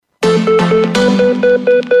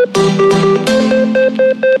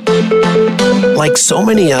Like so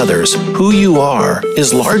many others, who you are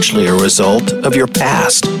is largely a result of your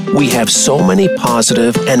past. We have so many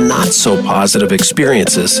positive and not so positive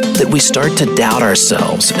experiences that we start to doubt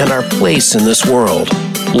ourselves and our place in this world.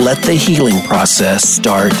 Let the healing process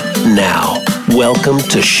start now. Welcome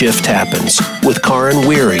to Shift Happens with Karin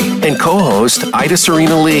Weary and co-host Ida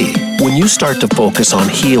Serena Lee. When you start to focus on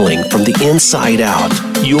healing from the inside out,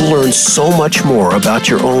 you'll learn so much more about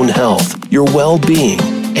your own health, your well-being,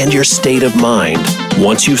 and your state of mind.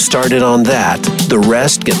 Once you've started on that, the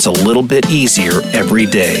rest gets a little bit easier every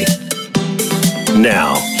day.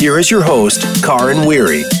 Now, here is your host, Karin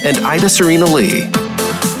Weary and Ida Serena Lee.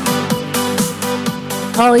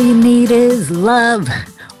 All you need is love.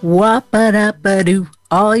 Wap-a-da-ba-doo.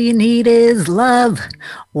 All you need is love.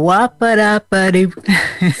 Wap-a-da-ba-doo.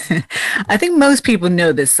 I think most people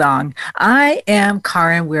know this song. I am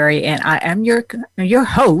Karin Weary, and I am your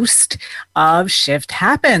host of Shift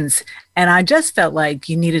Happens. And I just felt like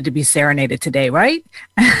you needed to be serenaded today, right?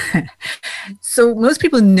 So most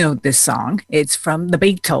people know this song. It's from the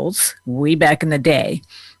Beatles, way back in the day.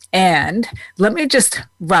 And let me just,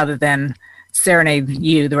 rather than serenade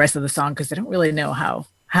you the rest of the song, because I don't really know how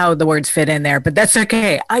the words fit in there, but that's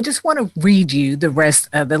okay. I just want to read you the rest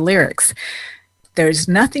of the lyrics. There's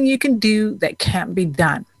nothing you can do that can't be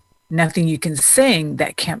done. Nothing you can sing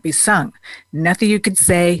that can't be sung. Nothing you can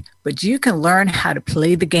say, but you can learn how to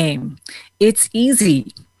play the game. It's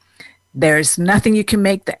easy. There's nothing you can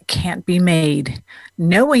make that can't be made.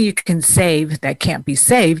 No one you can save that can't be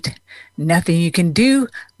saved. Nothing you can do,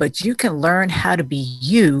 but you can learn how to be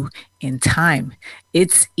you in time.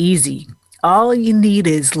 It's easy. All you need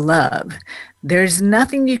is love. There's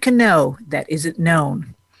nothing you can know that isn't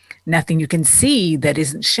known. Nothing you can see that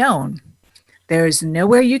isn't shown. There's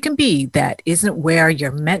nowhere you can be that isn't where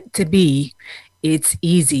you're meant to be. It's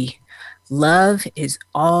easy. Love is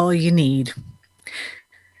all you need.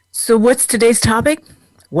 So what's today's topic?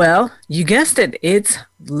 Well, you guessed it. It's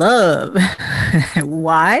love.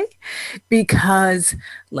 Why? Because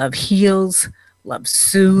love heals, love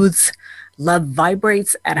soothes, love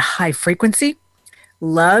vibrates at a high frequency.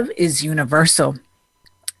 Love is universal.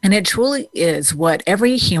 And it truly is what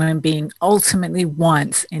every human being ultimately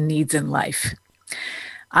wants and needs in life.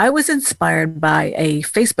 I was inspired by a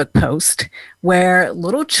Facebook post where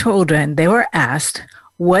little children, they were asked,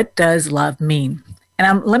 what does love mean?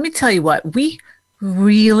 And let me tell you what, we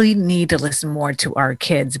really need to listen more to our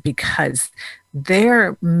kids because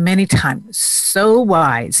they're many times so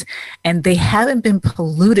wise and they haven't been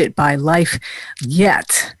polluted by life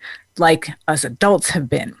yet, like us adults have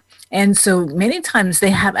been. And so many times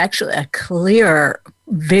they have actually a clearer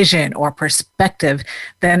vision or perspective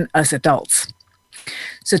than us adults.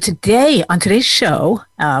 So today, on today's show,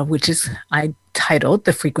 which is I titled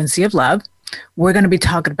The Frequency of Love, we're going to be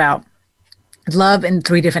talking about love in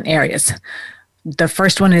 3 different areas. The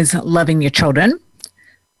first one is loving your children.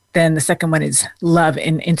 Then the second one is love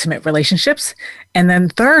in intimate relationships. And then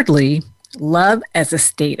thirdly, love as a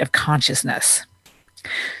state of consciousness.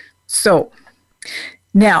 So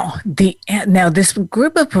now this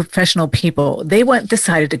group of professional people, they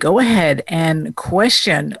decided to go ahead and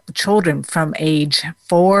question children from age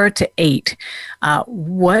 4 to 8.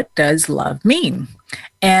 What does love mean?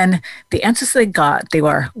 And the answers they got, they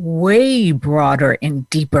were way broader and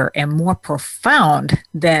deeper and more profound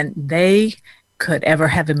than they could ever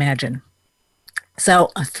have imagined. So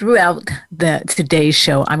throughout today's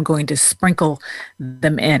show, I'm going to sprinkle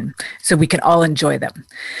them in so we can all enjoy them.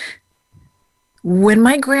 When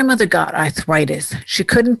my grandmother got arthritis, she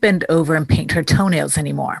couldn't bend over and paint her toenails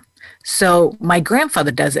anymore. So my grandfather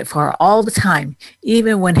does it for her all the time,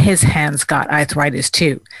 even when his hands got arthritis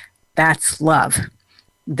too. That's love.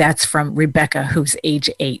 That's from Rebecca, who's age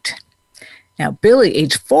 8. Now, Billy,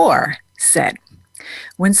 age 4, said,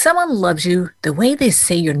 when someone loves you, the way they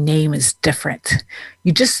say your name is different.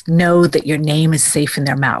 You just know that your name is safe in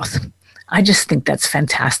their mouth. I just think that's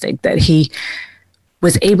fantastic that he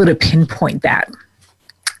was able to pinpoint that.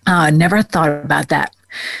 Never thought about that.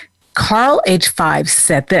 Carl, age 5,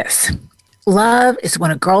 said this. Love is when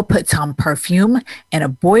a girl puts on perfume and a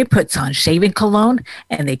boy puts on shaving cologne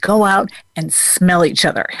and they go out and smell each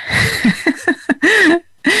other.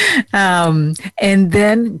 And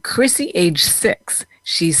then Chrissy, age 6,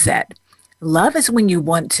 she said, love is when you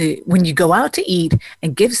go out to eat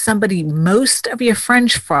and give somebody most of your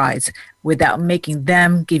French fries without making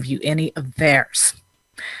them give you any of theirs.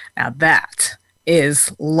 Now that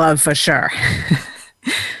is love for sure.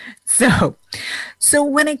 So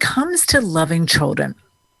when it comes to loving children,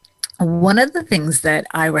 one of the things that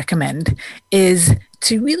I recommend is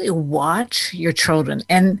to really watch your children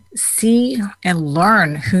and see and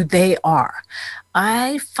learn who they are.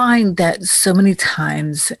 I find that so many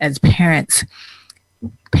times as parents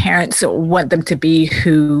want them to be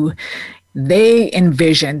who they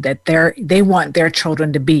envision that they want their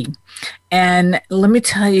children to be. And let me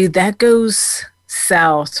tell you, that goes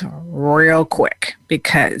south real quick,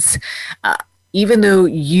 because even though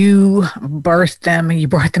you brought them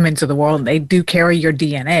into the world, and they do carry your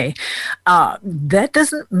DNA, that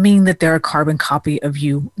doesn't mean that they're a carbon copy of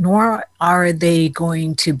you, nor are they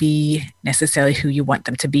going to be necessarily who you want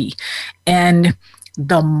them to be. And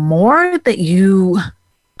the more that you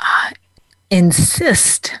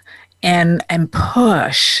insist and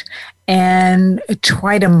push and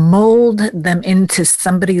try to mold them into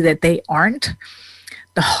somebody that they aren't,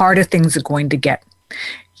 the harder things are going to get.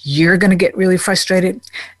 You're going to get really frustrated.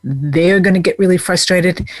 They're going to get really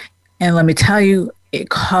frustrated. And let me tell you, it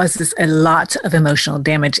causes a lot of emotional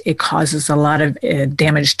damage. It causes a lot of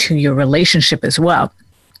damage to your relationship as well.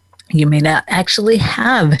 You may not actually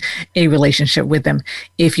have a relationship with them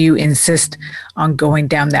if you insist on going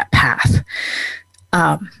down that path.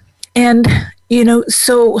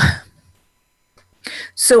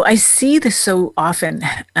 So I see this so often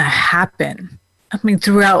happen,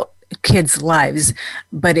 throughout kids' lives,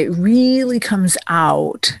 but it really comes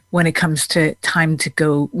out when it comes to time to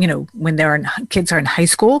go, when kids are in high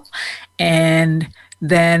school. And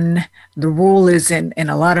then the rule is in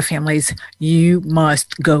a lot of families, you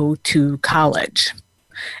must go to college.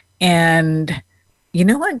 And you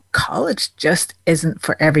know what? College just isn't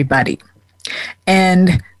for everybody.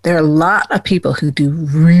 And there are a lot of people who do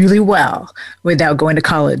really well without going to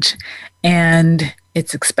college, and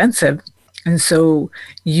it's expensive. And so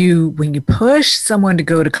when you push someone to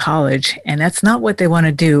go to college and that's not what they want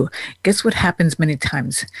to do, guess what happens many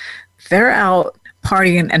times? They're out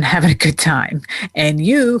partying and having a good time, and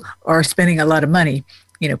you are spending a lot of money,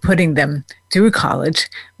 putting them through college,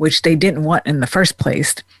 which they didn't want in the first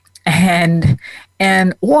place,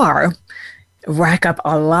 or rack up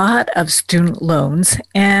a lot of student loans.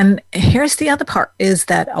 And here's the other part, is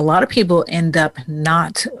that a lot of people end up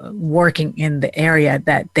not working in the area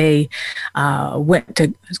that they went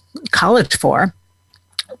to college for.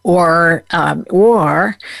 Or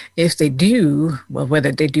if they do, well,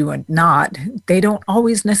 whether they do or not, they don't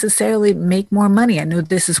always necessarily make more money. I know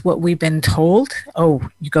this is what we've been told. Oh,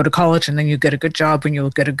 you go to college and then you get a good job and you'll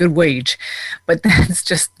get a good wage. But that's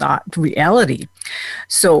just not reality.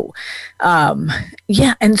 So,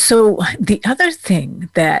 And so the other thing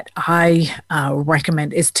that I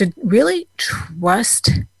recommend is to really trust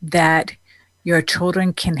that your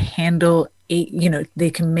children can handle,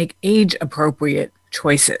 they can make age appropriate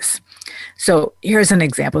choices. So here's an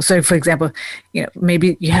example. So for example,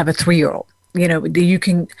 maybe you have a 3-year-old, you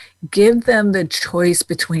can give them the choice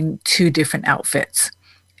between 2 different outfits.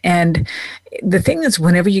 And the thing is,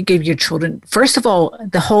 whenever you give your children, first of all,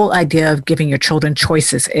 the whole idea of giving your children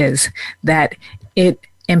choices is that it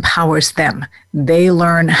empowers them. They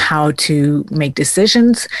learn how to make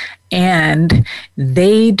decisions, and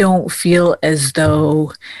they don't feel as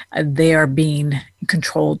though they are being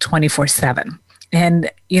controlled 24/7. And,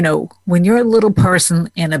 when you're a little person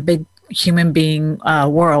in a big human being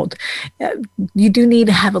world, you do need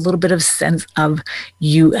to have a little bit of sense of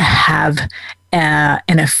you have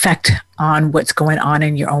an effect on what's going on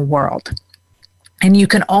in your own world. And you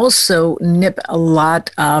can also nip a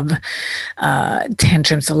lot of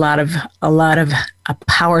tantrums, a lot of a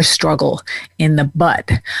power struggle in the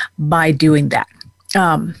bud by doing that.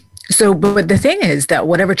 But the thing is that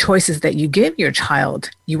whatever choices that you give your child,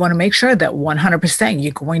 you want to make sure that 100%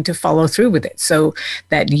 you're going to follow through with it, so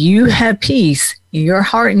that you have peace in your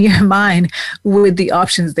heart and your mind with the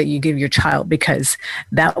options that you give your child, because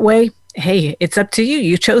that way, hey, it's up to you.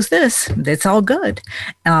 You chose this. It's all good.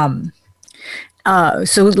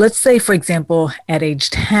 So let's say, for example, at age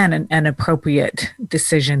 10, an appropriate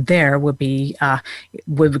decision there would be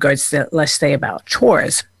with regards to, let's say, about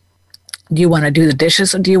chores. Do you want to do the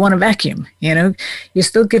dishes or do you want to vacuum? You're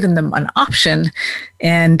still giving them an option,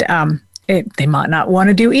 and they might not want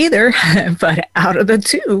to do either, but out of the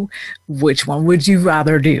 2, which one would you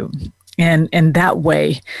rather do? And that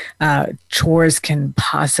way, chores can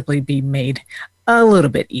possibly be made a little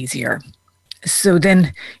bit easier. So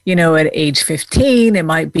then, at age 15, it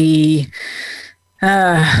might be,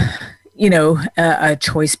 a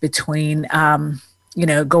choice between,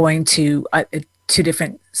 going to 2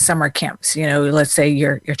 different summer camps. Let's say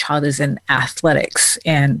your child is in athletics,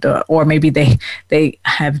 and or maybe they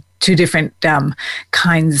have 2 different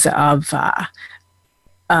kinds of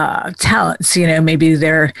talents. Maybe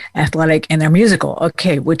they're athletic and they're musical.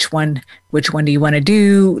 Okay, which one do you want to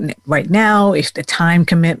do right now? If the time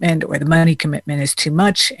commitment or the money commitment is too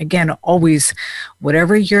much, again, always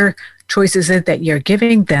whatever your choices is that you're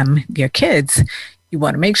giving them, your kids, you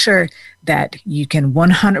want to make sure that you can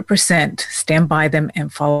 100% stand by them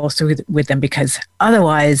and follow through with them, because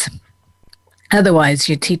otherwise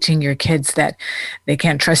you're teaching your kids that they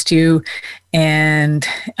can't trust you, and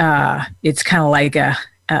it's kind of like a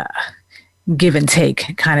give and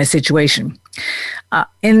take kind of situation.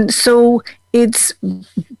 And so it's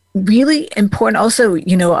really important also,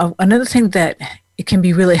 another thing that it can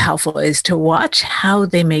be really helpful is to watch how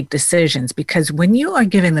they make decisions, because when you are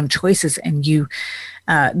giving them choices and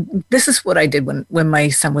this is what I did when my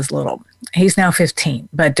son was little. He's now 15,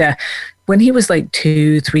 but when he was like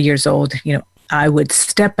 2-3 years old, I would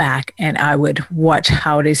step back and I would watch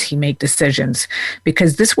how does he make decisions,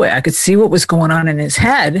 because this way I could see what was going on in his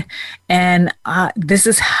head. And this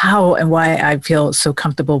is how and why I feel so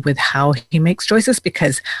comfortable with how he makes choices,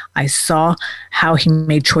 because I saw how he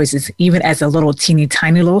made choices even as a little teeny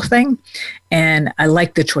tiny little thing. And I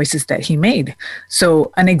liked the choices that he made.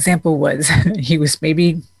 So an example was he was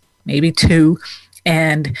maybe 2,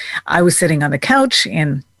 and I was sitting on the couch,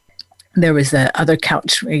 and there was the other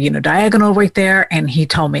couch, diagonal right there. And he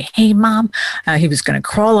told me, "Hey, Mom," he was going to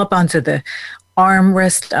crawl up onto the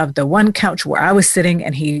armrest of the one couch where I was sitting.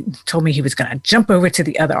 And he told me he was going to jump over to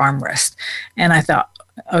the other armrest. And I thought,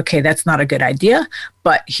 okay, that's not a good idea,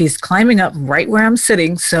 but he's climbing up right where I'm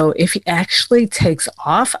sitting. So if he actually takes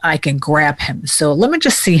off, I can grab him. So let me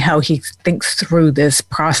just see how he thinks through this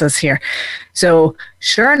process here. So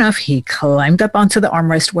sure enough, he climbed up onto the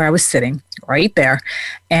armrest where I was sitting right there.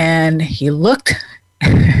 And he looked,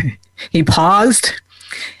 he paused,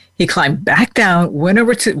 he climbed back down,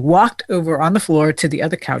 walked over on the floor to the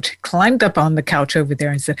other couch, climbed up on the couch over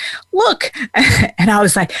there and said, "Look." And I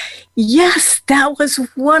was like, yes, that was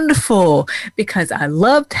wonderful, because I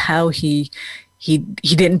loved how he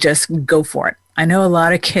didn't just go for it. I know a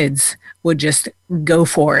lot of kids would just go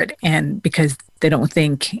for it, and because they don't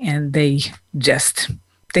think, and they just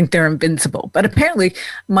think they're invincible. But apparently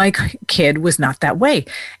my kid was not that way.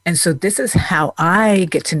 And so this is how I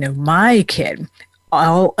get to know my kid.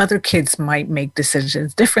 All other kids might make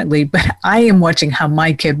decisions differently, but I am watching how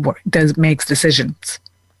my kid makes decisions.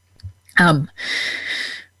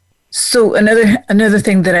 So another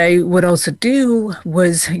thing that I would also do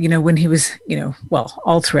was, when he was,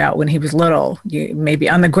 all throughout when he was little, maybe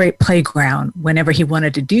on the great playground, whenever he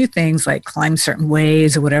wanted to do things like climb certain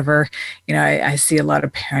ways or whatever, I see a lot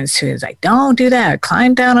of parents who is like, "Don't do that,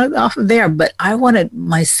 climb down off of there." But I wanted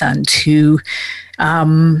my son to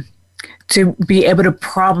be able to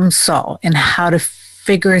problem solve and how to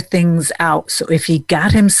figure things out. So if he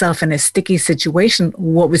got himself in a sticky situation,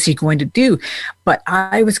 what was he going to do? But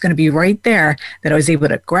I was going to be right there, that I was able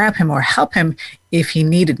to grab him or help him if he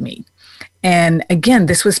needed me. And again,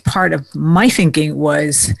 this was part of my thinking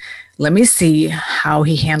was, let me see how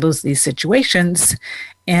he handles these situations.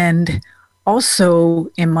 And also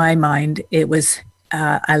in my mind, it was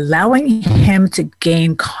allowing him to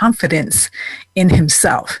gain confidence in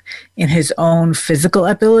himself, in his own physical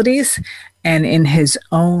abilities, and in his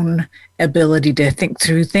own ability to think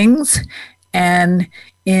through things, and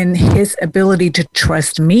in his ability to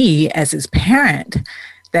trust me as his parent,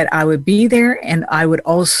 that I would be there, and I would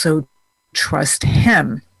also trust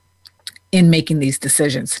him in making these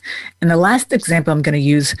decisions. And the last example I'm going to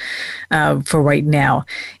use for right now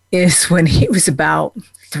is when he was about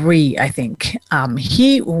 3, I think.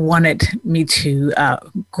 He wanted me to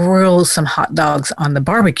grill some hot dogs on the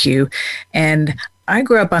barbecue. And I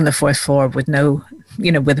grew up on the 4th floor with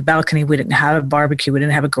with a balcony. We didn't have a barbecue. We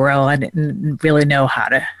didn't have a grill. I didn't really know how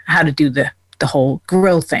to do the whole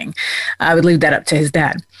grill thing. I would leave that up to his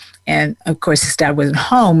dad. And of course, his dad wasn't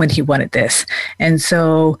home when he wanted this. And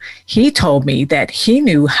so he told me that he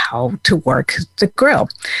knew how to work the grill.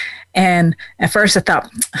 And at first I thought,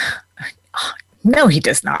 no, he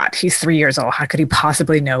does not. He's 3 years old. How could he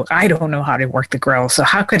possibly know? I don't know how to work the grill. So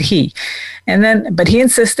how could he? But he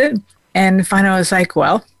insisted. And finally I was like,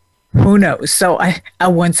 well, who knows? So I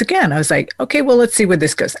once again, I was like, okay, well, let's see where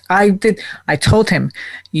this goes. I told him,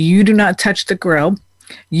 you do not touch the grill.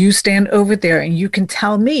 You stand over there and you can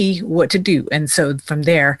tell me what to do. And so from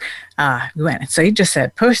there, we went. So he just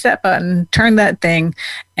said, push that button, turn that thing.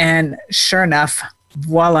 And sure enough,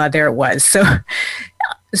 voila, there it was. So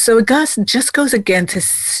it just goes again to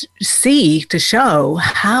show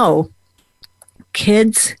how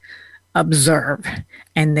kids observe,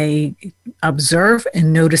 and they observe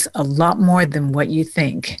and notice a lot more than what you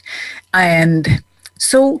think. And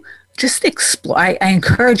so just explore. I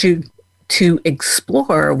encourage you to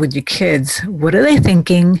explore with your kids. What are they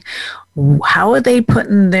thinking? How are they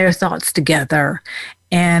putting their thoughts together?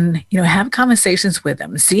 And, have conversations with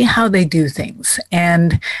them, see how they do things,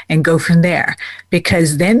 and go from there,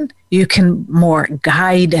 because then you can more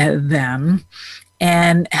guide them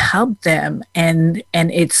and help them. And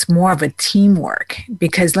it's more of a teamwork,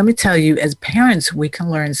 because let me tell you, as parents, we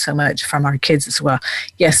can learn so much from our kids as well.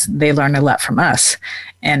 Yes, they learn a lot from us,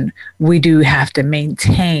 and we do have to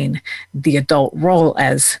maintain the adult role,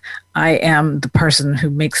 as I am the person who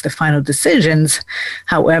makes the final decisions.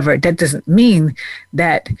 However, that doesn't mean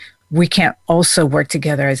that we can't also work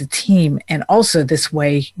together as a team. And also this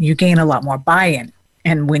way, you gain a lot more buy-in.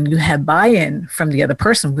 And when you have buy-in from the other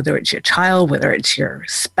person, whether it's your child, whether it's your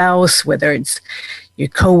spouse, whether it's your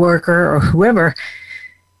coworker or whoever,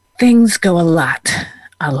 things go a lot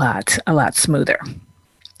smoother.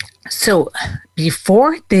 So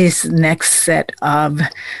before this next set of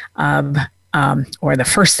or the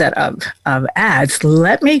first set of ads,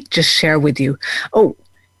 let me just share with you. Oh,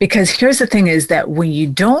 because here's the thing is that when you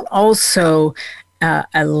don't also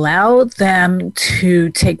allow them to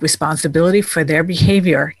take responsibility for their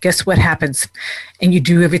behavior, guess what happens? And you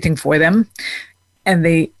do everything for them, and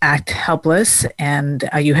they act helpless, and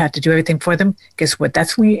you have to do everything for them. Guess what?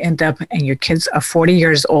 That's when you end up, and your kids are 40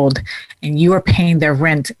 years old, and you are paying their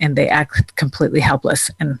rent, and they act completely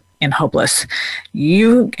helpless and hopeless.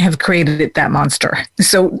 You have created that monster.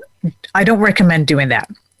 So I don't recommend doing that.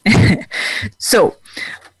 So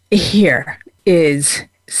here is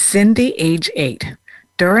Cindy, age 8.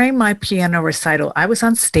 During my piano recital, I was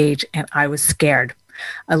on stage and I was scared.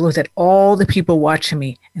 I looked at all the people watching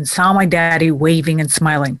me and saw my daddy waving and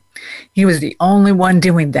smiling. He was the only one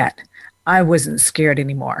doing that. I wasn't scared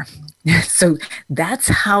anymore. So that's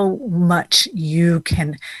how much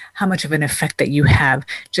how much of an effect that you have,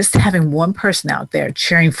 just having one person out there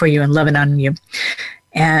cheering for you and loving on you.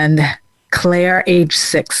 And Claire, age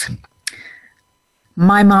 6.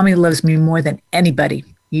 My mommy loves me more than anybody.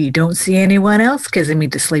 You don't see anyone else kissing me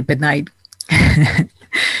to sleep at night.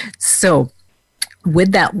 So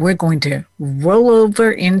with that, we're going to roll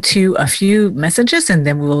over into a few messages, and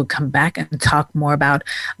then we'll come back and talk more about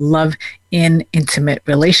love in intimate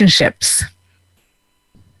relationships.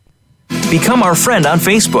 Become our friend on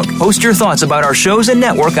Facebook. Post your thoughts about our shows and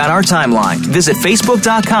network on our timeline. Visit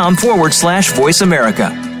facebook.com/Voice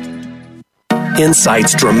America.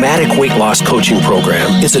 Insight's Dramatic Weight Loss Coaching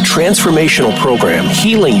Program is a transformational program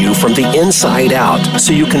healing you from the inside out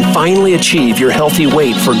so you can finally achieve your healthy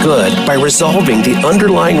weight for good by resolving the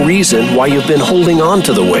underlying reason why you've been holding on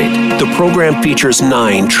to the weight. The program features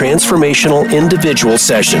 9 transformational individual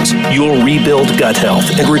sessions. You'll rebuild gut health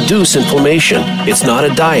and reduce inflammation. It's not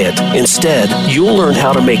a diet. Instead, you'll learn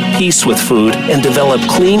how to make peace with food and develop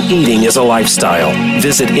clean eating as a lifestyle.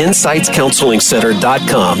 Visit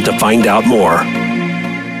InsightsCounselingCenter.com to find out more.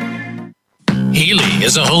 Healy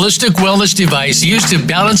is a holistic wellness device used to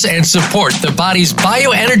balance and support the body's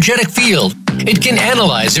bioenergetic field. It can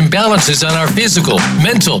analyze imbalances on our physical,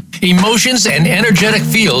 mental, emotions, and energetic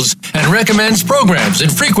fields and recommends programs and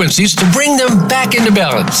frequencies to bring them back into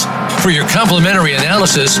balance. For your complimentary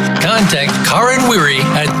analysis, contact Karen Weary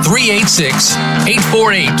at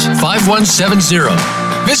 386-848-5170.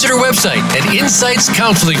 Visit her website at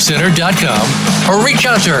InsightsCounselingCenter.com or reach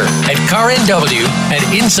out to her at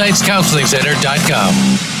KarenW@InsightsCounselingCenter.com.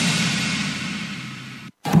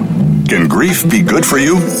 Can grief be good for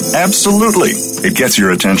you? Absolutely. It gets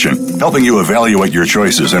your attention, helping you evaluate your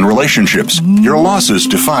choices and relationships. Your losses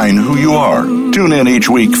define who you are. Tune in each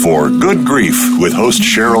week for Good Grief with host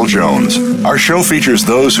Cheryl Jones. Our show features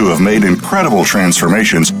those who have made incredible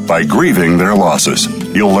transformations by grieving their losses.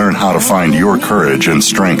 You'll learn how to find your courage and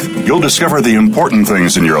strength. You'll discover the important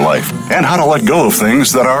things in your life and how to let go of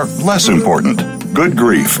things that are less important. Good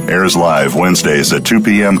Grief airs live Wednesdays at 2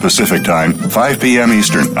 p.m. Pacific Time, 5 p.m.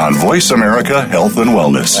 Eastern on Voice America Health and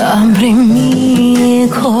Wellness.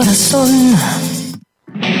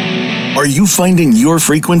 Are you finding your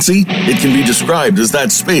frequency? It can be described as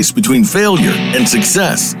that space between failure and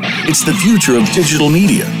success. It's the future of digital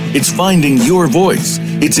media. It's finding your voice.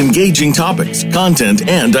 It's engaging topics, content,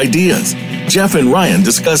 and ideas. Jeff and Ryan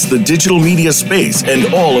discuss the digital media space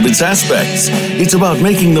and all of its aspects. It's about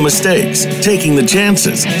making the mistakes, taking the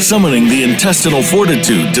chances, summoning the intestinal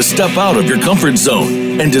fortitude to step out of your comfort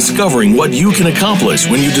zone, and discovering what you can accomplish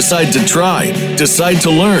when you decide to try, decide to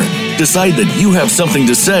learn, decide that you have something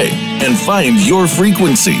to say, and find your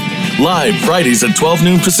frequency. Live Fridays at 12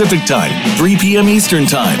 noon Pacific Time, 3 p.m. Eastern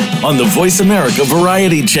Time on the Voice America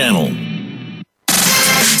Variety Channel.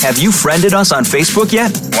 Have you friended us on Facebook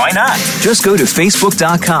yet? Why not? Just go to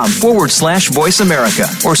facebook.com/Voice America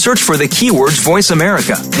or search for the keywords Voice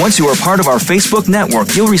America. Once you are part of our Facebook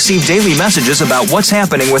network, you'll receive daily messages about what's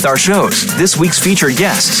happening with our shows, this week's featured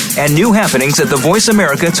guests, and new happenings at the Voice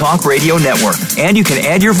America Talk Radio Network. And you can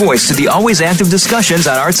add your voice to the always active discussions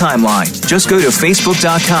on our timeline. Just go to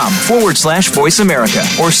facebook.com/Voice America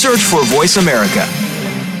or search for Voice America.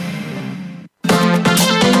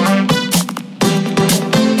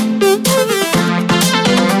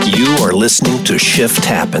 You are listening to Shift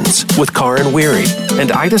Happens with Karin Weary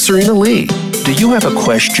and Ida Serena Lee. Do you have a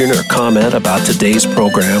question or comment about today's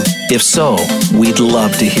program? If so, we'd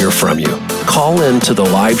love to hear from you. Call in to the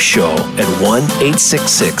live show at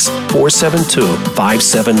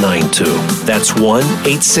 1-866-472-5792. That's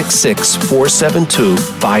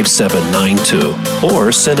 1-866-472-5792.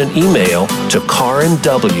 Or send an email to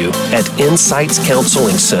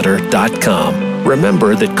karinw@insightscounselingcenter.com.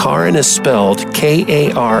 Remember that Karin is spelled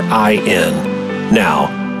Karin. Now,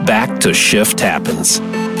 back to Shift Happens.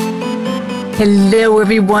 Hello,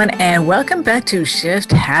 everyone, and welcome back to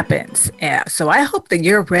Shift Happens. So I hope that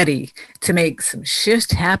you're ready to make some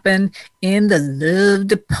shifts happen in the love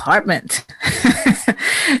department.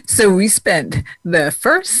 So we spent the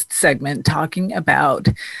first segment talking about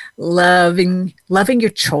loving your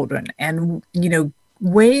children and,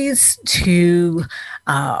 ways to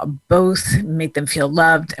both make them feel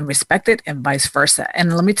loved and respected and vice versa.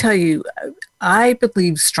 And let me tell you, I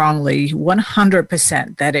believe strongly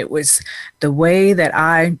 100% that it was the way that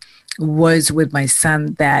I was with my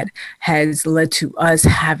son that has led to us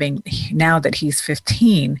having, now that he's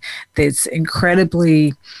 15, this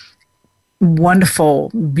incredibly wonderful,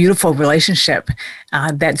 beautiful relationship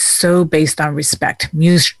that's so based on respect,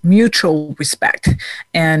 mutual respect.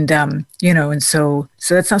 And, and so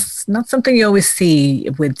that's not something you always see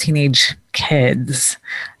with teenage kids.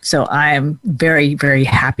 So I'm very, very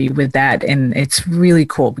happy with that. And it's really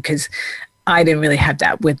cool because I didn't really have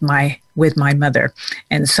that with my mother.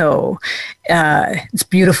 And so it's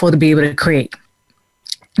beautiful to be able to create.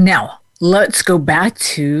 Now, let's go back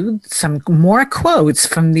to some more quotes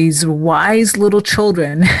from these wise little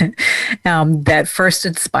children that first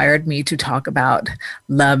inspired me to talk about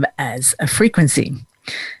love as a frequency.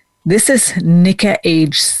 This is Nika,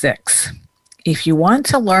 age 6. If you want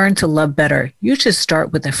to learn to love better, you should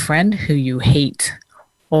start with a friend who you hate.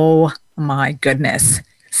 Oh my goodness.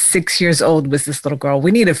 6 years old was this little girl.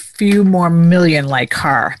 We need a few more million like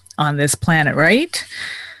her on this planet, right?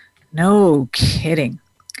 No kidding.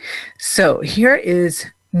 So here is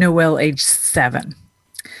Noel, age 7.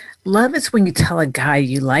 Love is when you tell a guy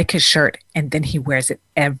you like his shirt and then he wears it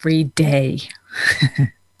every day.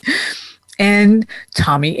 And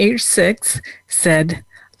Tommy, age 6, said,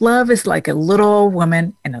 love is like a little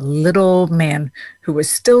woman and a little man who are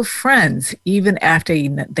still friends even after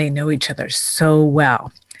they know each other so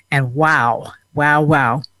well. And wow.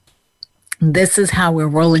 This is how we're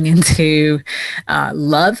rolling into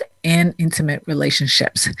love and intimate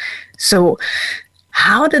relationships. So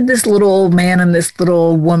how did this little man and this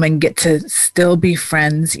little woman get to still be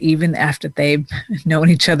friends even after they've known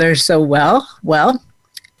each other so well? Well,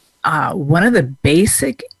 one of the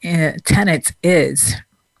basic tenets is,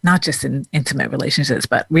 not just in intimate relationships,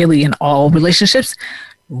 but really in all relationships,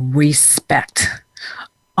 respect.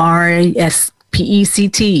 RESPECT.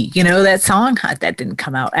 You know that song? That didn't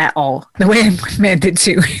come out at all the way I meant it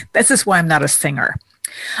to. This is why I'm not a singer.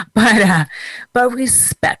 But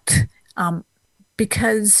respect.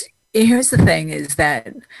 Because here's the thing is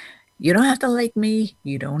that you don't have to like me.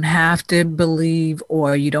 You don't have to believe,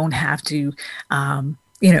 or you don't have to,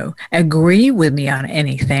 agree with me on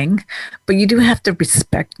anything, but you do have to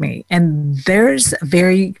respect me. And there's a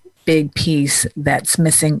very big piece that's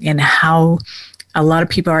missing in how a lot of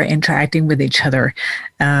people are interacting with each other,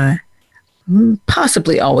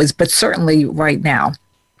 possibly always, but certainly right now.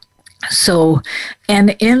 So,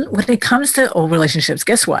 and when it comes to old relationships,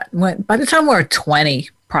 guess what? By the time we're 20,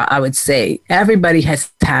 I would say everybody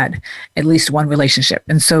has had at least one relationship.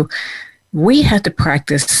 And so we have to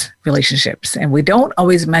practice relationships, and we don't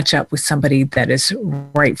always match up with somebody that is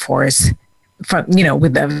right for us from,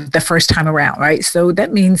 with the first time around, right? So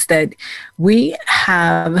that means that we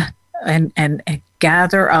have and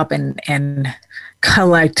gather up and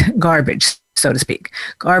collect garbage, so to speak,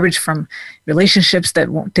 garbage from relationships that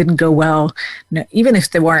didn't go well. Even if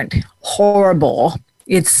they weren't horrible,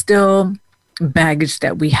 it's still baggage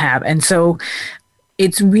that we have. And so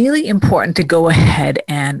it's really important to go ahead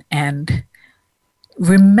and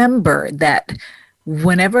remember that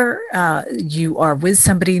whenever you are with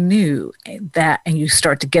somebody new, and you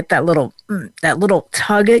start to get that little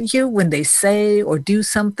tug at you when they say or do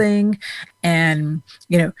something, and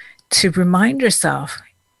to remind yourself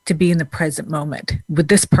to be in the present moment with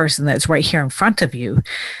this person that's right here in front of you.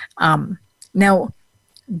 Now,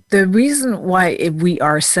 the reason why we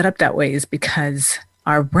are set up that way is because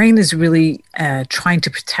our brain is really trying to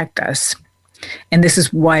protect us. And this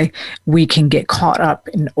is why we can get caught up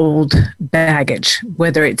in old baggage,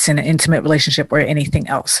 whether it's in an intimate relationship or anything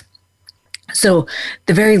else. So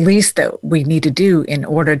the very least that we need to do in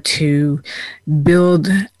order to build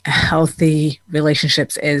healthy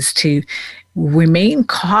relationships is to remain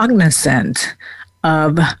cognizant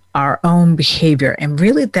of our own behavior. And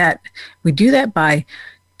really that we do that by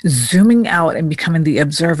zooming out and becoming the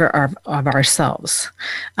observer of ourselves.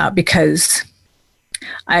 Because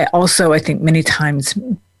I think many times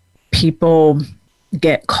people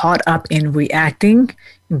get caught up in reacting,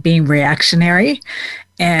 being reactionary,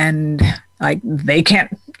 and like they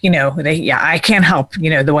can't, I can't help,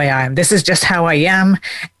 the way I am. This is just how I am,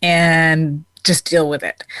 and just deal with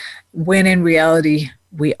it. When in reality,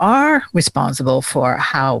 we are responsible for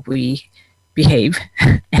how we behave.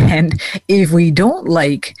 And if we don't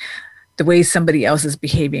like the way somebody else is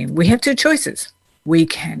behaving, we have two choices. We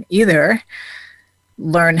can either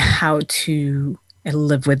learn how to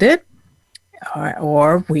live with it,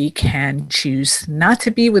 or we can choose not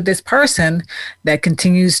to be with this person that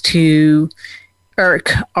continues to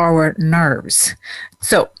irk our nerves.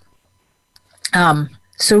 So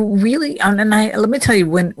really, let me tell you,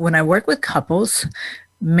 when I work with couples,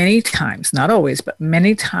 many times, not always, but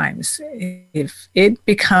many times, if it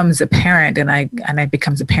becomes apparent, and I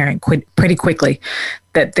becomes apparent pretty quickly,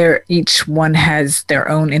 that each one has their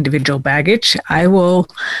own individual baggage, I will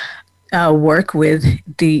work with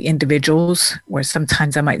the individuals, or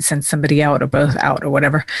sometimes I might send somebody out or both out or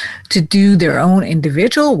whatever, to do their own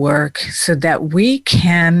individual work so that we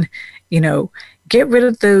can, get rid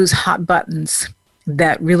of those hot buttons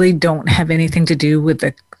that really don't have anything to do with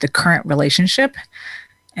the current relationship.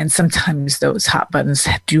 And sometimes those hot buttons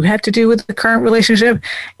do have to do with the current relationship.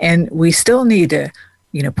 And we still need to,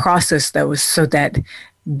 process those so that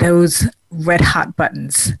those red hot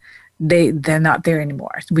buttons, they're not there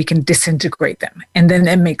anymore. We can disintegrate them. And then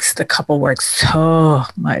it makes the couple work so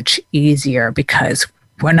much easier because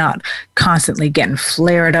we're not constantly getting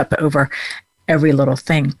flared up over every little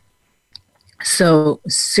thing. So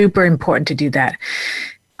super important to do that.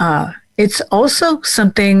 It's also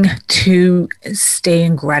something to stay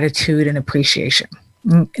in gratitude and appreciation.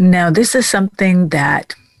 Now, this is something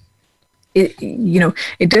that,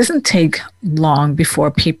 it doesn't take long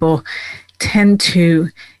before people tend to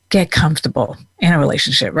get comfortable in a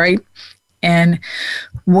relationship, right? And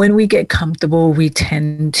when we get comfortable, we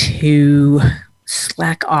tend to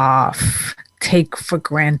slack off, take for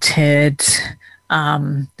granted.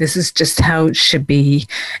 This is just how it should be.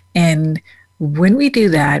 And when we do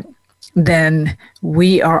that, then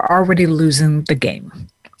we are already losing the game.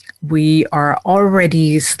 We are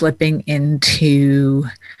already slipping into,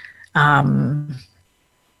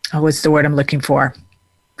 what's the word I'm looking for?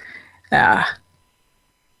 Well,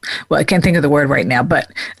 I can't think of the word right now,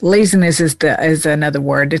 but laziness is another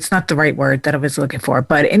word. It's not the right word that I was looking for.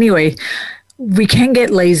 But anyway, we can get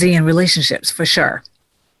lazy in relationships for sure.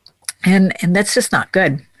 And that's just not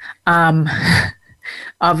good.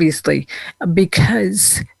 Obviously,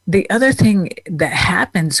 because the other thing that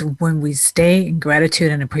happens when we stay in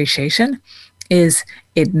gratitude and appreciation is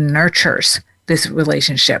it nurtures this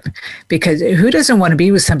relationship. Because who doesn't want to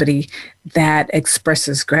be with somebody that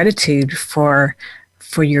expresses gratitude for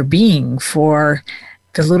your being, for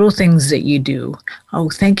the little things that you do? Oh,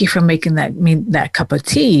 thank you for making that cup of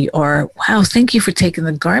tea, or wow, thank you for taking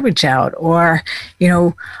the garbage out, or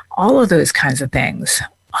all of those kinds of things.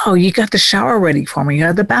 Oh, you got the shower ready for me. You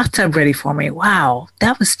got the bathtub ready for me. Wow,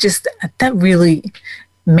 that really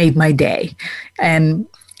made my day. And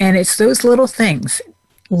it's those little things,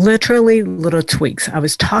 literally little tweaks. I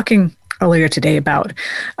was talking earlier today about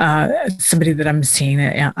somebody that I'm seeing.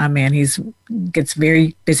 A man, gets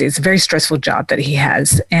very busy. It's a very stressful job that he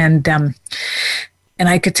has, and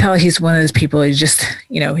I could tell he's one of those people. He just,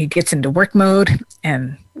 he gets into work mode,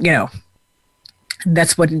 and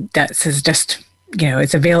that's what that says. Just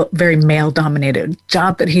it's a very male-dominated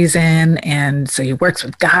job that he's in, and so he works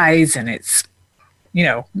with guys, and it's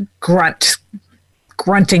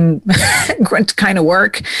grunting grunt kind of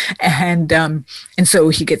work, and so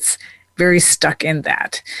he gets very stuck in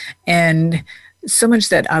that. And so much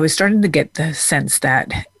that I was starting to get the sense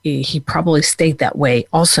that he probably stayed that way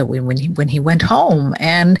also when he went home,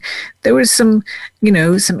 and there was some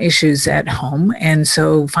issues at home. And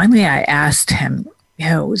so finally I asked him,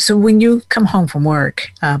 so when you come home from work,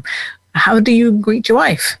 how do you greet your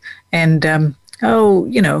wife? And there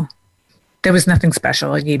was nothing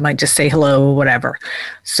special. He might just say hello or whatever.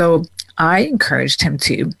 So I encouraged him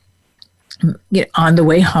to, on the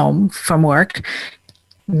way home from work,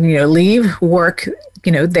 leave work,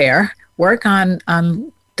 there, work on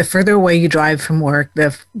the further away you drive from work,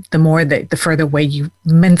 the further away you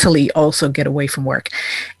mentally also get away from work.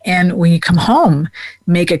 And when you come home,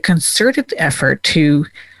 make a concerted effort to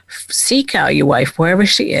seek out your wife wherever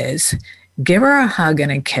she is, give her a hug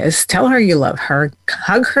and a kiss, tell her you love her,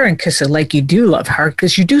 hug her and kiss her like you do love her,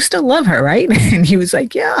 because you do still love her, right? And he was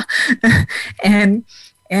like, yeah. and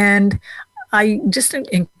I just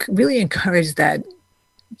really encourage that.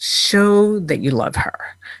 Show that you love her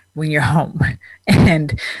when you're home,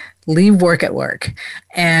 and leave work at work.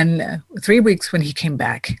 And 3 weeks when he came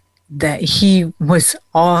back, that he was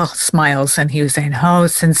all smiles, and he was saying, oh,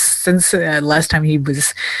 since last time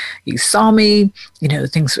he saw me,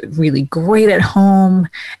 things were really great at home.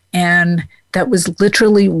 And that was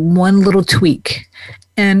literally one little tweak.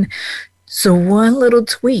 And so one little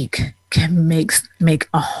tweak can make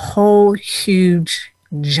a whole huge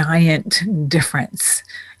giant difference.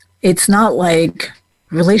 It's not like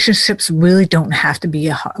relationships really don't have to be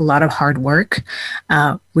a lot of hard work.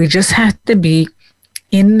 We just have to be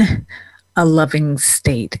in a loving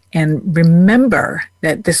state and remember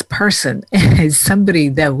that this person is somebody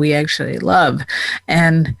that we actually love,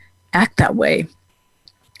 and act that way.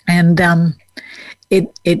 And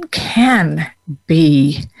it can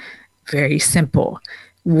be very simple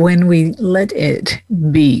when we let it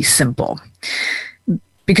be simple.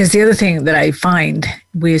 Because the other thing that I find,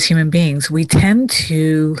 we as human beings, we tend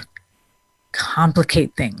to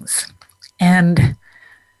complicate things. And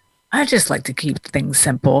I just like to keep things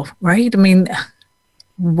simple, right? I mean,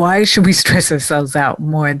 why should we stress ourselves out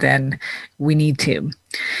more than we need to?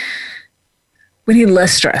 We need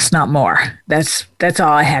less stress, not more. That's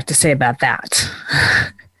all I have to say about that.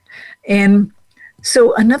 And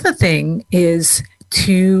so another thing is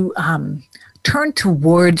to turn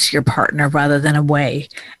towards your partner rather than away.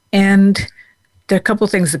 And there are a couple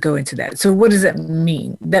of things that go into that. So what does that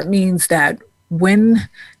mean? That means that when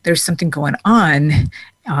there's something going on,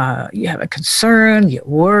 you have a concern, you're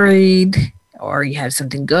worried, or you have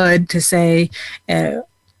something good to say,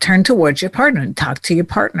 turn towards your partner and talk to your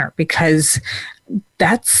partner, because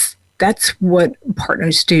that's what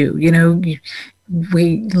partners do.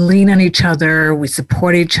 We lean on each other, we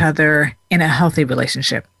support each other in a healthy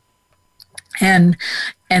relationship. And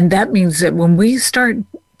that means that when we start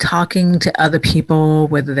talking to other people,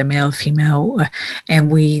 whether they're male or female,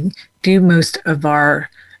 and we do most of our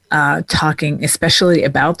talking, especially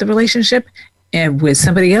about the relationship and with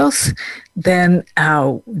somebody else, then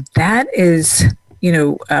that is,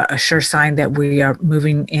 a sure sign that we are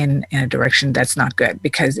moving in a direction that's not good.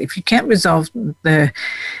 Because if you can't resolve the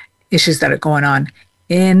issues that are going on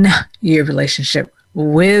in your relationship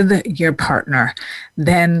with your partner,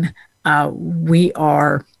 then we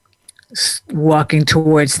are walking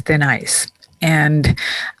towards thin ice. And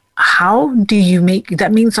how do you make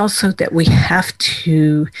that? Means also that we have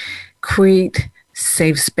to create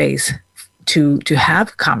safe space to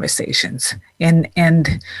have conversations. And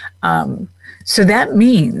so that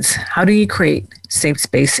means, how do you create safe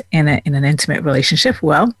space in an intimate relationship?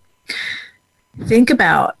 Well, think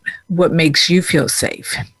about what makes you feel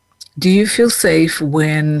safe. Do you feel safe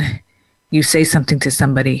when you say something to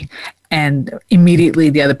somebody and immediately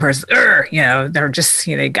the other person, they're just,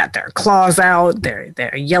 they got their claws out,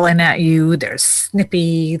 they're yelling at you, they're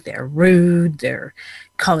snippy, they're rude, they're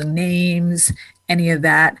calling names, any of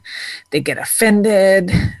that. They get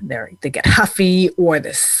offended, they get huffy, or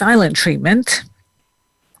the silent treatment.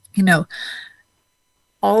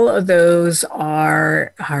 All of those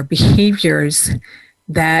are behaviors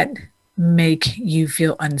that make you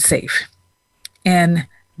feel unsafe. And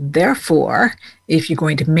therefore, if you're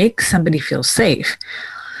going to make somebody feel safe,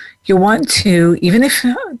 you want to, even if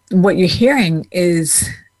what you're hearing is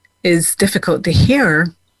difficult to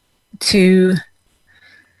hear, to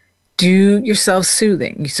do your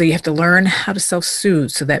self-soothing. So you have to learn how to self-soothe.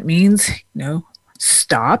 So that means,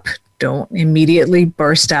 stop. Don't immediately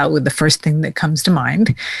burst out with the first thing that comes to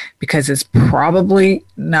mind, because it's probably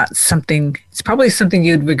something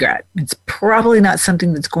you'd regret. It's probably not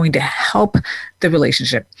something that's going to help the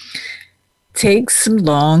relationship. Take some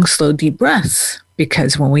long, slow, deep breaths,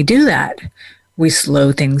 because when we do that, we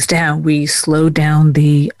slow things down. We slow down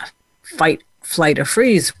the fight, flight or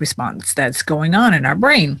freeze response that's going on in our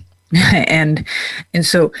brain. and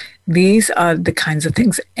so these are the kinds of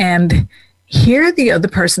things. And hear the other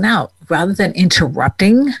person out rather than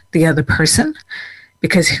interrupting the other person,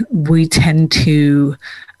 because we tend to,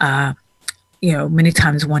 many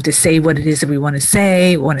times want to say what it is that we want to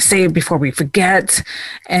say it before we forget.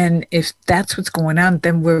 And if that's what's going on,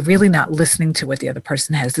 then we're really not listening to what the other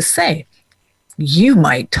person has to say. You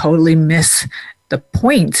might totally miss the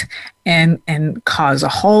point and cause a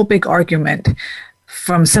whole big argument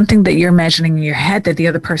from something that you're imagining in your head that the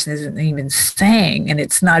other person isn't even saying, and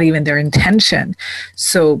it's not even their intention.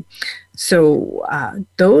 So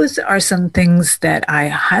those are some things that I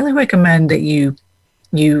highly recommend that you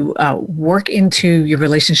work into your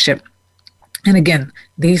relationship. And again,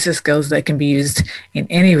 these are skills that can be used in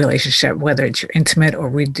any relationship, whether it's your intimate or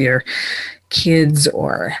with your kids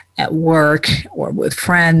or at work or with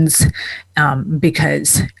friends,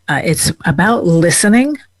 because it's about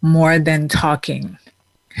listening more than talking,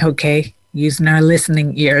 okay? Using our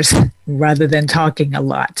listening ears rather than talking a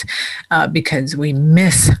lot, because we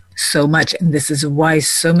miss so much. And this is why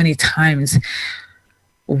so many times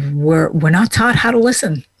we're not taught how to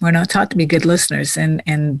listen. We're not taught to be good listeners. And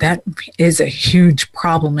that is a huge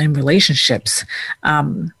problem in relationships.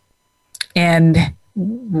 And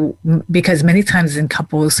because many times in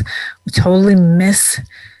couples, we totally miss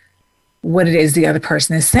what it is the other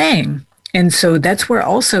person is saying. And so that's where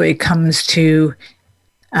also it comes to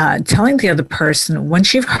telling the other person,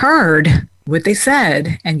 once you've heard what they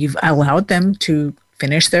said and you've allowed them to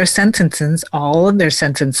finish their sentences, all of their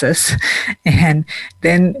sentences, and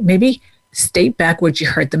then maybe state back what you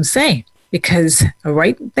heard them say, because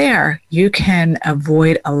right there you can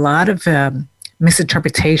avoid a lot of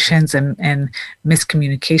misinterpretations and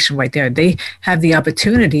miscommunication right there. They have the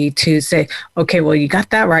opportunity to say, okay, well, you got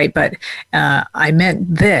that right, but I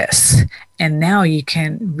meant this. And now you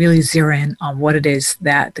can really zero in on what it is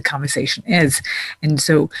that the conversation is. And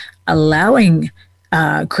so creating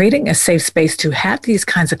a safe space to have these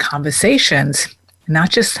kinds of conversations, not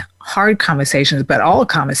just hard conversations, but all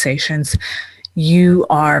conversations, you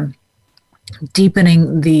are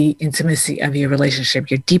deepening the intimacy of your relationship.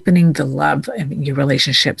 You're deepening the love of your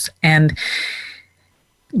relationships and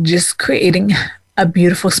just creating a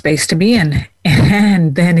beautiful space to be in.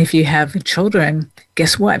 And then if you have children,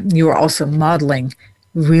 guess what? You are also modeling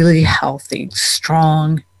really healthy,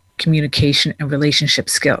 strong communication and relationship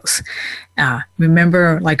skills.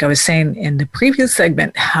 Remember, like I was saying in the previous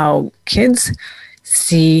segment, how kids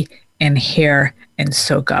see and hear and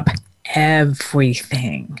soak up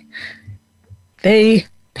everything. They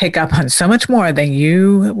pick up on so much more than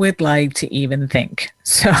you would like to even think.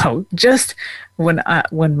 So just when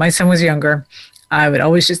my son was younger, I would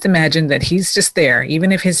always just imagine that he's just there,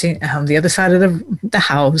 even if he's on the other side of the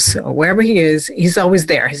house or wherever he is, he's always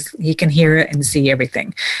there. He can hear it and see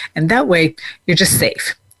everything. And that way you're just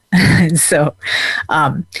safe. And so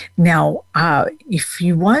now, if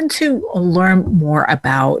you want to learn more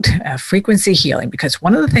about frequency healing, because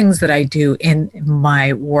one of the things that I do in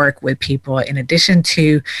my work with people, in addition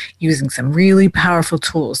to using some really powerful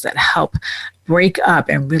tools that help break up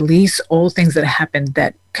and release old things that happen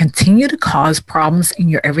that continue to cause problems in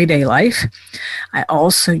your everyday life, I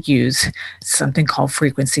also use something called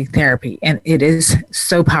frequency therapy. And it is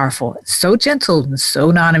so powerful, so gentle, and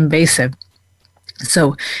so non-invasive.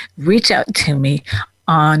 So reach out to me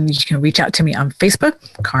you can reach out to me on Facebook,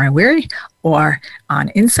 Karen Weary, or on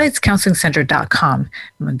insightscounselingcenter.com.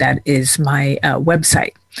 That is my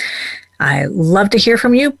website. I love to hear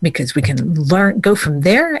from you because we can go from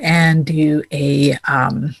there and do a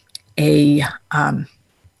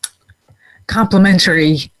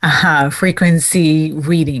complimentary frequency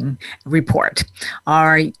reading report. All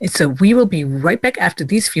right, so we will be right back after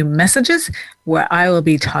these few messages where I will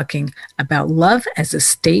be talking about love as a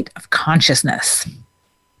state of consciousness.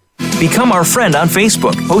 Become our friend on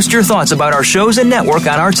Facebook. Post your thoughts about our shows and network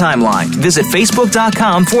on our timeline. Visit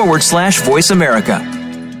facebook.com/Voice America.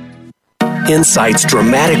 Insight's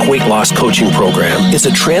dramatic weight loss coaching program is a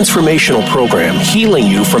transformational program healing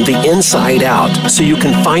you from the inside out so you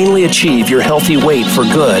can finally achieve your healthy weight for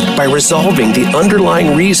good by resolving the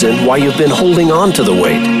underlying reason why you've been holding on to the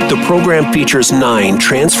weight. The program features 9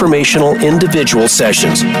 transformational individual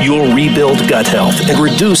sessions. You'll rebuild gut health and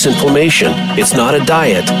reduce inflammation. It's not a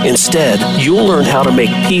diet. Instead, you'll learn how to make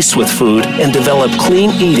peace with food and develop clean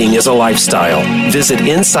eating as a lifestyle. Visit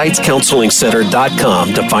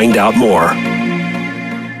insightscounselingcenter.com to find out more.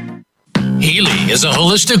 Healy is a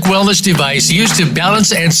holistic wellness device used to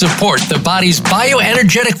balance and support the body's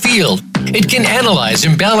bioenergetic field. It can analyze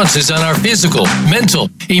imbalances on our physical, mental,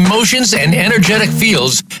 emotions, and energetic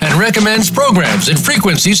fields and recommends programs and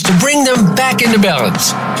frequencies to bring them back into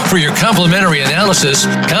balance. For your complimentary analysis,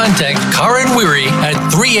 contact Karen Weary at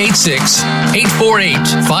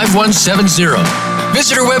 386-848-5170.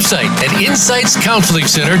 Visit her website at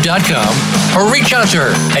insightscounselingcenter.com or reach out to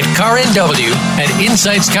her at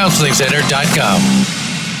KarenW@insightscounselingcenter.com.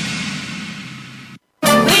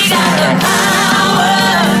 We got the power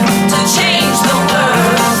to change the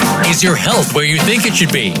world. Is your health where you think it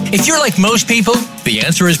should be? If you're like most people, the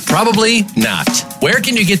answer is probably not. Where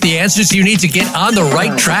can you get the answers you need to get on the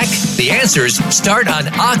right track? The answers start on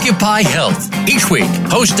Occupy Health. Each week,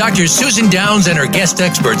 host Dr. Susan Downs and her guest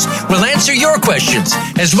experts will answer your questions,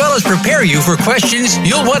 as well as prepare you for questions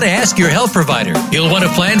you'll want to ask your health provider. You'll want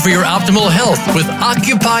to plan for your optimal health with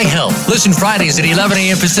Occupy Health. Listen Fridays at 11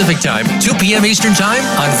 a.m. Pacific Time, 2 p.m. Eastern Time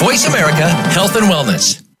on Voice America Health and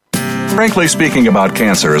Wellness. Frankly Speaking About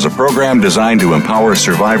Cancer is a program designed to empower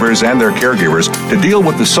survivors and their caregivers to deal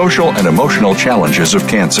with the social and emotional challenges of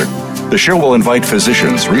cancer. The show will invite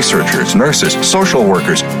physicians, researchers, nurses, social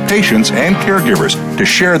workers, patients, and caregivers to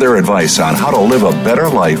share their advice on how to live a better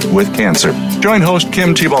life with cancer. Join host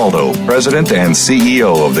Kim Tibaldo, President and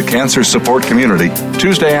CEO of the Cancer Support Community,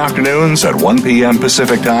 Tuesday afternoons at 1 p.m.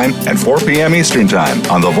 Pacific Time and 4 p.m. Eastern Time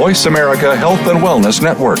on the Voice America Health and Wellness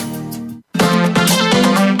Network.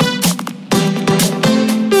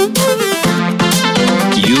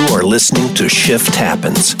 You are listening to Shift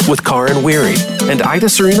Happens with Karen Weary and Ida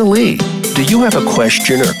Serena Lee. Do you have a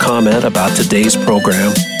question or comment about today's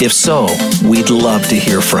program? If so, we'd love to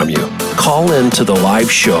hear from you. Call in to the live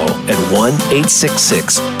show at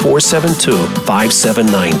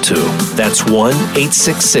 1-866-472-5792. That's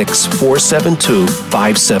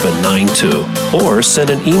 1-866-472-5792. Or send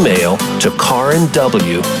an email to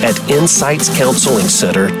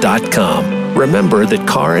KarenW@insightscounselingcenter.com. Remember that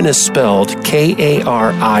Karen is spelled Karin.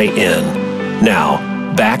 Now,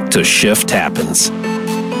 back to Shift Happens.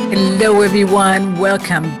 Hello, everyone.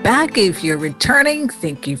 Welcome back. If you're returning,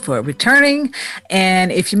 thank you for returning.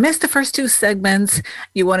 And if you missed the first two segments,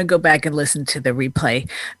 you want to go back and listen to the replay,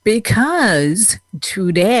 because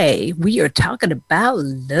today we are talking about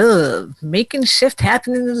love, making shift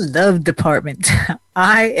happen in the love department.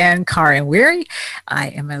 I am Karen Weary. I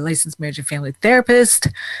am a licensed marriage and family therapist,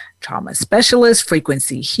 trauma specialist,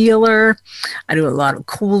 frequency healer. I do a lot of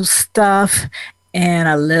cool stuff, and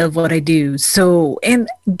I love what I do. So, and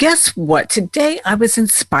guess what? Today I was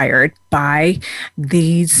inspired by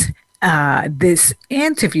this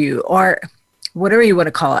interview, or whatever you want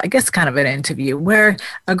to call it. I guess kind of an interview, where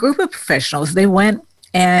a group of professionals, they went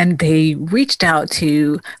and they reached out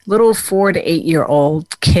to little 4 to 8 year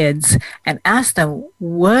old kids and asked them,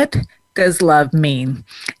 what does love mean?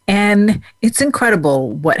 And it's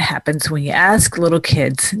incredible what happens when you ask little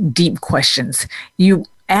kids deep questions. You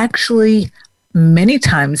actually many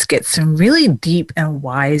times get some really deep and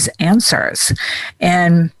wise answers.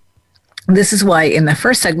 And this is why in the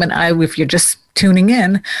first segment, if you're just tuning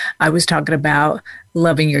in, I was talking about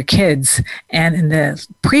loving your kids. And in the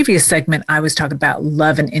previous segment, I was talking about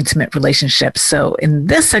love and intimate relationships. So in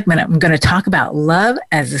this segment, I'm going to talk about love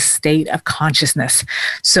as a state of consciousness.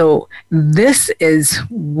 So this is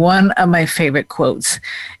one of my favorite quotes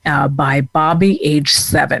by Bobby, age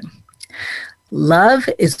 7. Love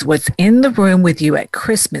is what's in the room with you at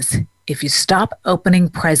Christmas if you stop opening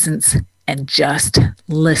presents and just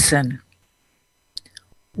listen.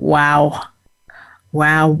 Wow.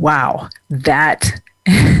 Wow, wow. That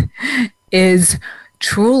is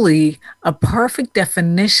truly a perfect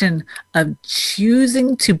definition of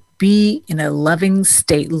choosing to be in a loving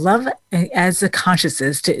state. Love as a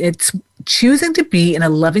consciousness, it's choosing to be in a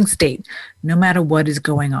loving state no matter what is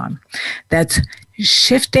going on. That's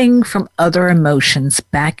shifting from other emotions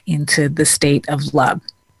back into the state of love.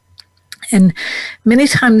 And many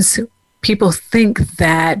times people think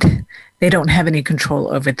that they don't have any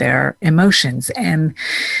control over their emotions, and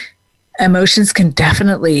emotions can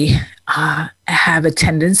definitely have a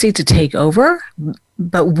tendency to take over,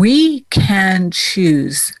 but we can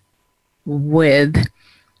choose with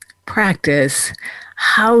practice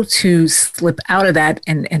how to slip out of that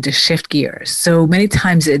and to shift gears. So many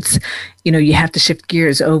times it's, you have to shift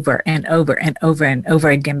gears over and over and over and over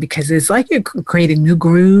again, because it's like you're creating new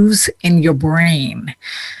grooves in your brain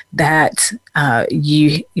that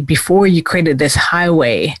before you created this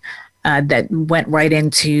highway that went right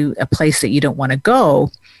into a place that you don't want to go.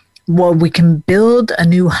 Well, we can build a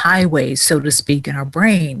new highway, so to speak, in our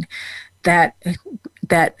brain that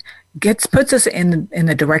puts us in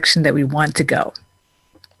the direction that we want to go.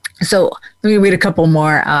 So let me read a couple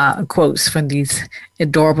more quotes from these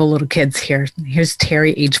adorable little kids here. Here's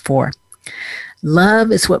Terry, age 4.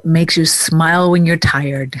 Love is what makes you smile when you're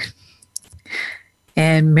tired.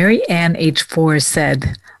 And Mary Ann, age 4,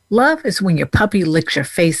 said, love is when your puppy licks your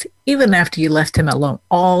face even after you left him alone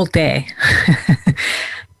all day.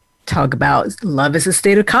 Talk about love is a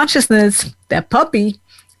state of consciousness. That puppy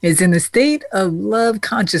is in a state of love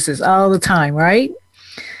consciousness all the time, right?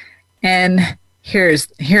 And here's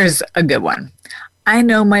a good one. I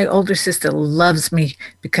know my older sister loves me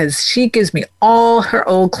because she gives me all her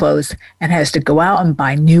old clothes and has to go out and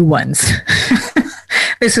buy new ones.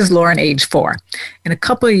 This is Lauren, age 4. In a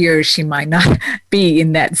couple of years, she might not be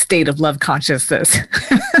in that state of love consciousness.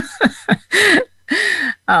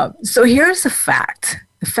 So here's the fact.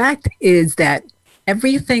 The fact is that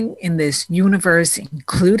everything in this universe,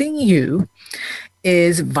 including you,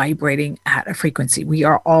 is vibrating at a frequency. We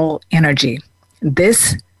are all energy.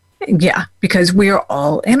 Because we are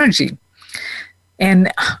all energy.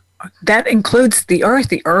 And that includes the earth.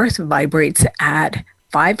 The earth vibrates at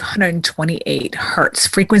 528 hertz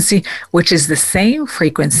frequency, which is the same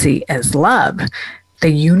frequency as love, the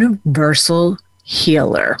universal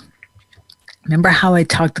healer. Remember how I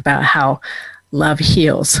talked about how love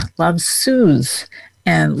heals, love soothes,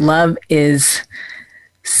 and love is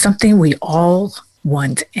something we all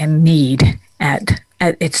want and need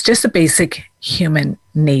it's just a basic human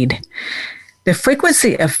need. The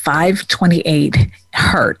frequency of 528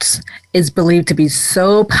 hertz is believed to be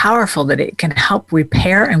so powerful that it can help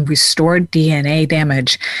repair and restore DNA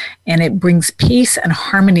damage, and it brings peace and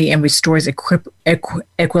harmony and restores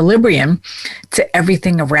equilibrium to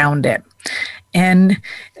everything around it. And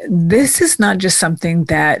this is not just something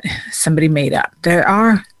that somebody made up. There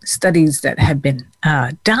are studies that have been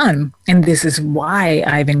done, and this is why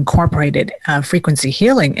I've incorporated frequency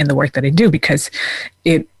healing in the work that I do, because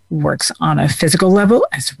it works on a physical level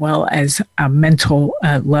as well as a mental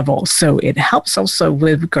level. So it helps also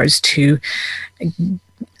with regards to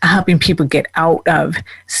helping people get out of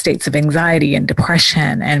states of anxiety and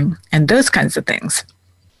depression and those kinds of things.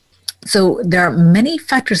 So there are many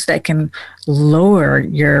factors that can lower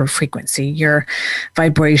your frequency, your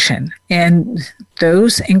vibration, and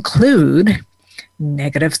those include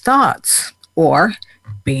negative thoughts or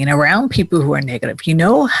being around people who are negative. You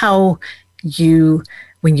know how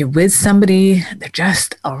when you're with somebody, they're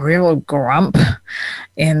just a real grump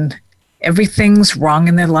and everything's wrong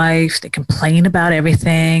in their life. They complain about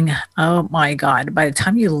everything. Oh my God. By the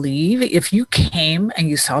time you leave, if you came and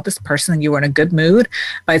you saw this person and you were in a good mood,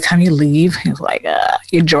 by the time you leave, it's like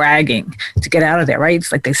you're dragging to get out of there, right?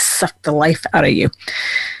 It's like they suck the life out of you.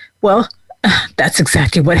 Well, that's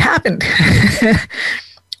exactly what happened.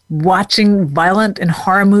 Watching violent and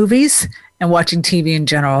horror movies and watching TV in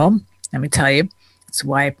general, let me tell you, that's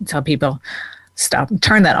why I tell people, stop and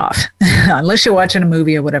turn that off. Unless you're watching a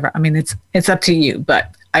movie or whatever. I mean, it's up to you,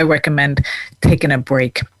 but I recommend taking a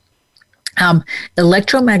break.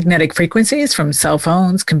 Electromagnetic frequencies from cell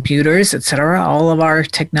phones, computers, etc., all of our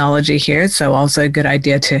technology here. So also a good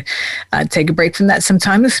idea to take a break from that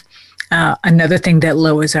sometimes. Another thing that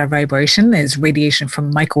lowers our vibration is radiation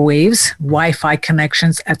from microwaves, Wi-Fi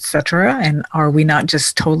connections, etc. And are we not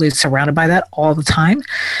just totally surrounded by that all the time?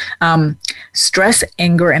 Stress,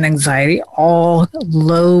 anger, and anxiety, all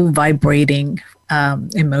low vibrating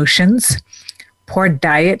emotions. Poor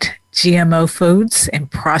diet, GMO foods,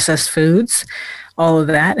 and processed foods, all of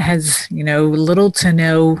that has, little to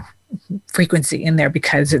no frequency in there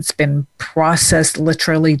because it's been processed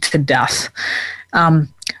literally to death.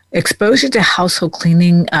 Exposure to household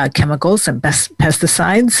cleaning chemicals and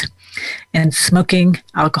pesticides, and smoking,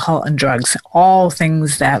 alcohol, and drugs, all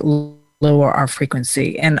things that lower our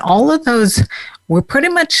frequency. And all of those we're pretty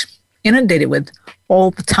much inundated with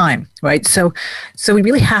all the time, right? So we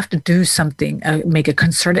really have to do something, make a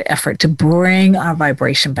concerted effort to bring our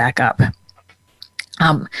vibration back up.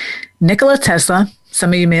 Nikola Tesla,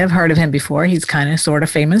 some of you may have heard of him before. He's kind of sort of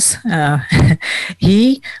famous.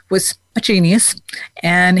 He was a genius,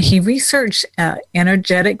 and he researched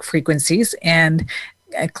energetic frequencies and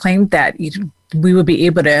claimed that we would be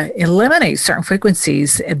able to eliminate certain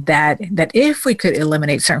frequencies that if we could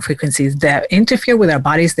eliminate certain frequencies that interfere with our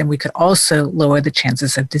bodies, then we could also lower the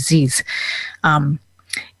chances of disease.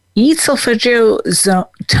 Each solfeggio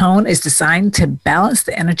tone is designed to balance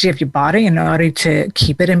the energy of your body in order to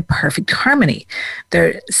keep it in perfect harmony. There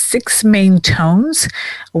are 6 main tones.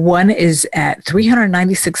 One is at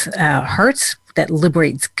 396 hertz that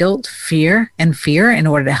liberates guilt, fear in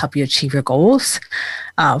order to help you achieve your goals.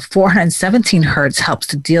 417 hertz helps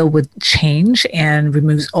to deal with change and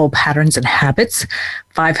removes old patterns and habits.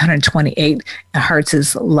 528 hertz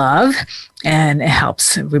is love, and it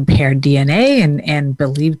helps repair DNA and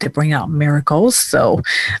believed to bring out miracles. So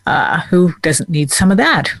who doesn't need some of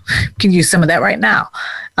that? You can use some of that right now.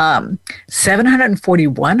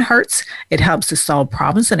 741 hertz, it helps to solve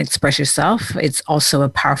problems and express yourself. It's also a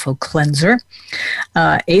powerful cleanser.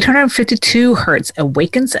 852 hertz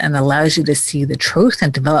awakens and allows you to see the truth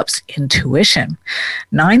and develops intuition.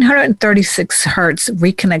 936 hertz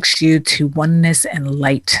reconnects you to oneness and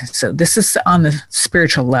light. So this is on the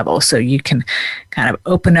spiritual level, so you can kind of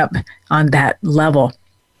open up on that level.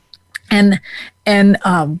 And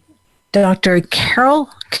Dr.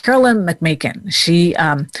 Carolyn McMakin, she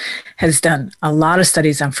has done a lot of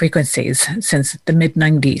studies on frequencies since the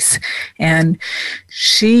mid-90s. And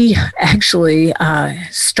she actually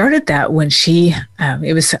started that when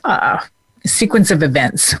it was a sequence of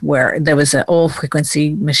events where there was an old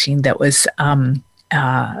frequency machine that was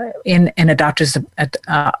in a doctor's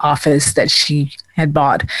office that she had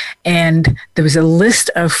bought. And there was a list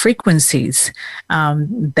of frequencies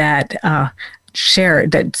that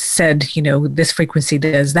said, this frequency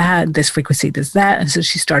does that, this frequency does that. And so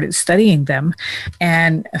she started studying them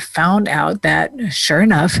and found out that, sure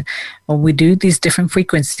enough, when we do these different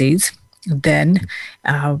frequencies, then,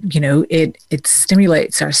 it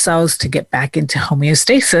stimulates our cells to get back into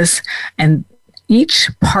homeostasis. And each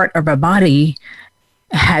part of our body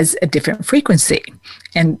has a different frequency.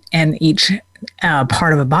 And each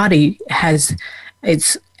part of a body has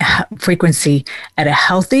its frequency in a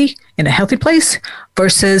healthy place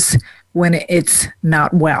versus when it's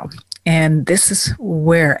not well. And this is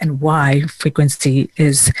where and why frequency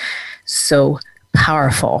is so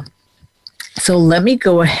powerful. So let me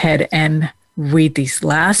go ahead and read these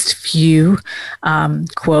last few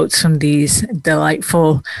quotes from these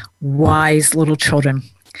delightful, wise little children.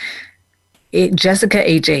 Jessica,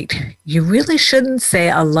 age 8, you really shouldn't say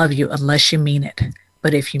I love you unless you mean it.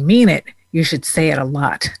 But if you mean it, you should say it a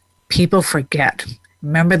lot. People forget.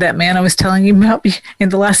 Remember that man I was telling you about in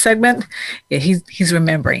the last segment? Yeah, he's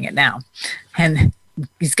remembering it now. And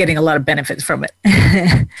he's getting a lot of benefits from it.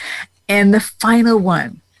 And the final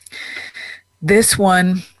one. This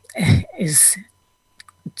one is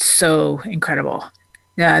so incredible.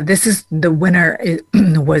 This is the winner. It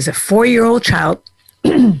was a 4-year-old child,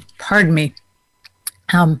 pardon me,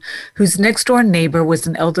 whose next door neighbor was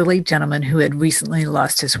an elderly gentleman who had recently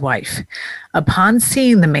lost his wife. Upon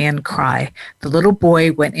seeing the man cry, the little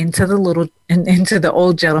boy went into the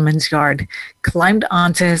old gentleman's yard, climbed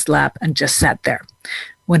onto his lap, and just sat there.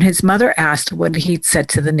 When his mother asked what he'd said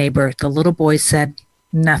to the neighbor, the little boy said,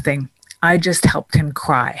 "Nothing. I just helped him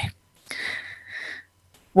cry."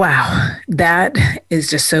 Wow, that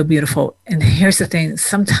is just so beautiful. And here's the thing,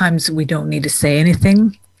 sometimes we don't need to say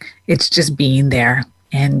anything. It's just being there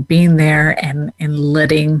and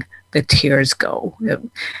letting the tears go.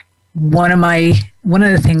 One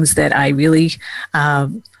of the things that I really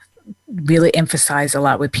emphasize a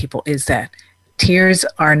lot with people is that tears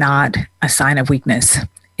are not a sign of weakness.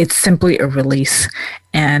 It's simply a release,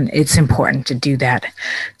 and it's important to do that.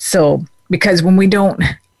 So, because when we don't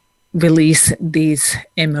release these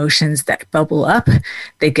emotions that bubble up,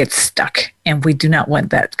 they get stuck, and we do not want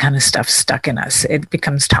that kind of stuff stuck in us. It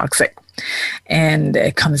becomes toxic, and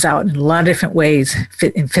it comes out in a lot of different ways,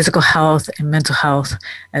 in physical health and mental health,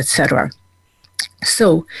 etc.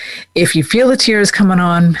 So if you feel the tears coming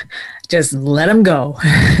on, just let them go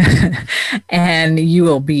and you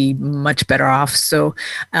will be much better off. So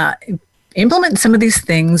implement some of these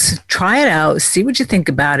things, try it out, see what you think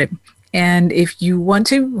about it. And if you want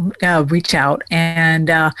to reach out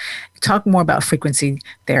and talk more about frequency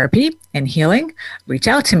therapy and healing, reach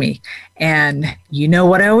out to me. And you know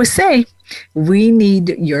what I always say, we need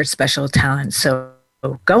your special talent. So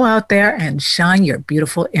go out there and shine your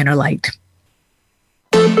beautiful inner light.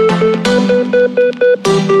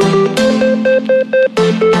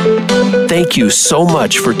 Thank you so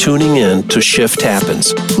much for tuning in to Shift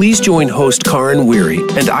Happens. Please join host Karen Weary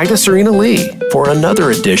and Ida Serena Lee for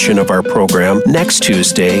another edition of our program next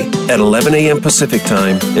Tuesday at 11 a.m. Pacific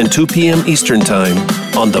Time and 2 p.m. Eastern Time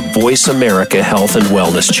on the Voice America Health and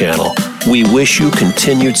Wellness Channel. We wish you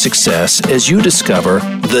continued success as you discover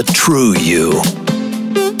the true you.